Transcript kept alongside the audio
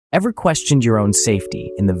Ever questioned your own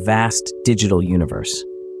safety in the vast digital universe?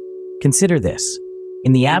 Consider this.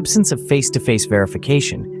 In the absence of face-to-face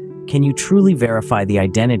verification, can you truly verify the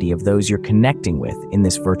identity of those you're connecting with in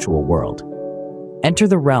this virtual world? Enter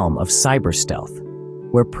the realm of cyberstealth,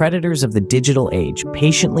 where predators of the digital age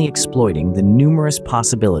patiently exploiting the numerous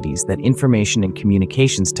possibilities that information and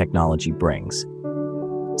communications technology brings.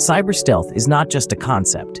 Cyberstealth is not just a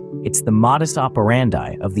concept, it's the modus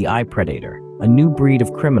operandi of the predator, a new breed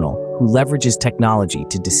of criminal who leverages technology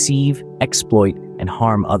to deceive, exploit, and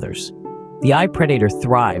harm others. The predator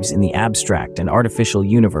thrives in the abstract and artificial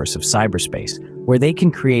universe of cyberspace, where they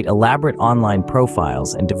can create elaborate online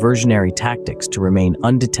profiles and diversionary tactics to remain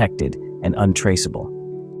undetected and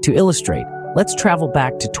untraceable. To illustrate, let's travel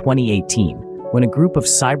back to 2018, when a group of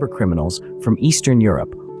cybercriminals from Eastern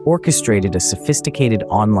Europe orchestrated a sophisticated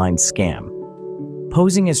online scam.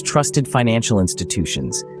 Posing as trusted financial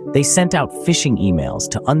institutions, they sent out phishing emails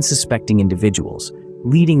to unsuspecting individuals,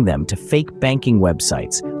 leading them to fake banking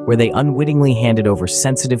websites where they unwittingly handed over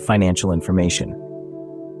sensitive financial information.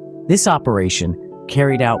 This operation,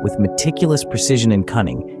 carried out with meticulous precision and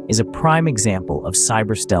cunning, is a prime example of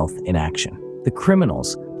cyberstealth in action. The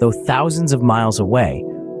criminals, though thousands of miles away,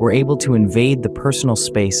 were able to invade the personal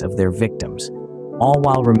space of their victims, all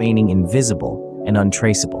while remaining invisible and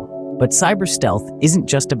untraceable. But cyberstealth isn't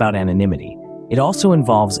just about anonymity. It also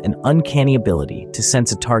involves an uncanny ability to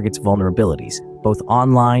sense a target's vulnerabilities, both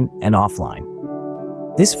online and offline.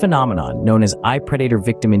 This phenomenon, known as predator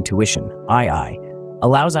victim intuition, II,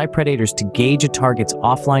 allows predators to gauge a target's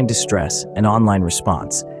offline distress and online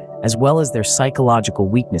response, as well as their psychological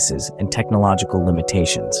weaknesses and technological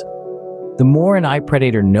limitations. The more an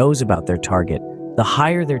predator knows about their target, the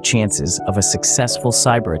higher their chances of a successful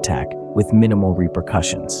cyber attack with minimal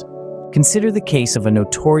repercussions. Consider the case of a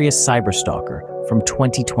notorious cyberstalker from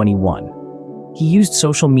 2021. He used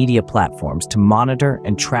social media platforms to monitor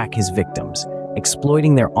and track his victims,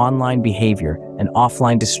 exploiting their online behavior and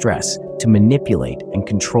offline distress to manipulate and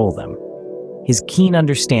control them. His keen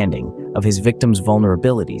understanding of his victims'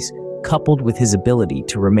 vulnerabilities, coupled with his ability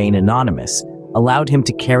to remain anonymous, allowed him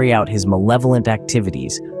to carry out his malevolent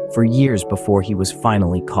activities for years before he was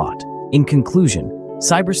finally caught. In conclusion,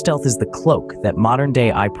 cyberstealth is the cloak that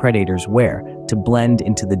modern-day predators wear to blend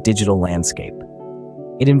into the digital landscape.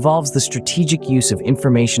 It involves the strategic use of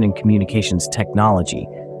information and communications technology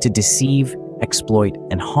to deceive, exploit,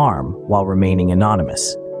 and harm while remaining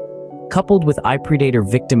anonymous. Coupled with predator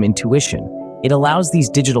victim intuition, it allows these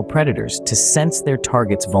digital predators to sense their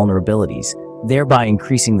target's vulnerabilities, thereby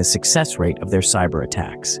increasing the success rate of their cyber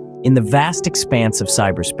attacks. In the vast expanse of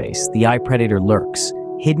cyberspace, the predator lurks,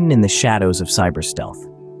 hidden in the shadows of cyberstealth.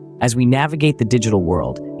 As we navigate the digital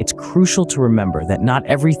world, it's crucial to remember that not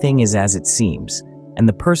everything is as it seems, and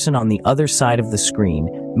the person on the other side of the screen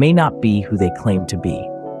may not be who they claim to be.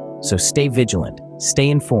 So stay vigilant,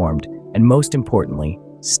 stay informed, and most importantly,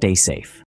 stay safe.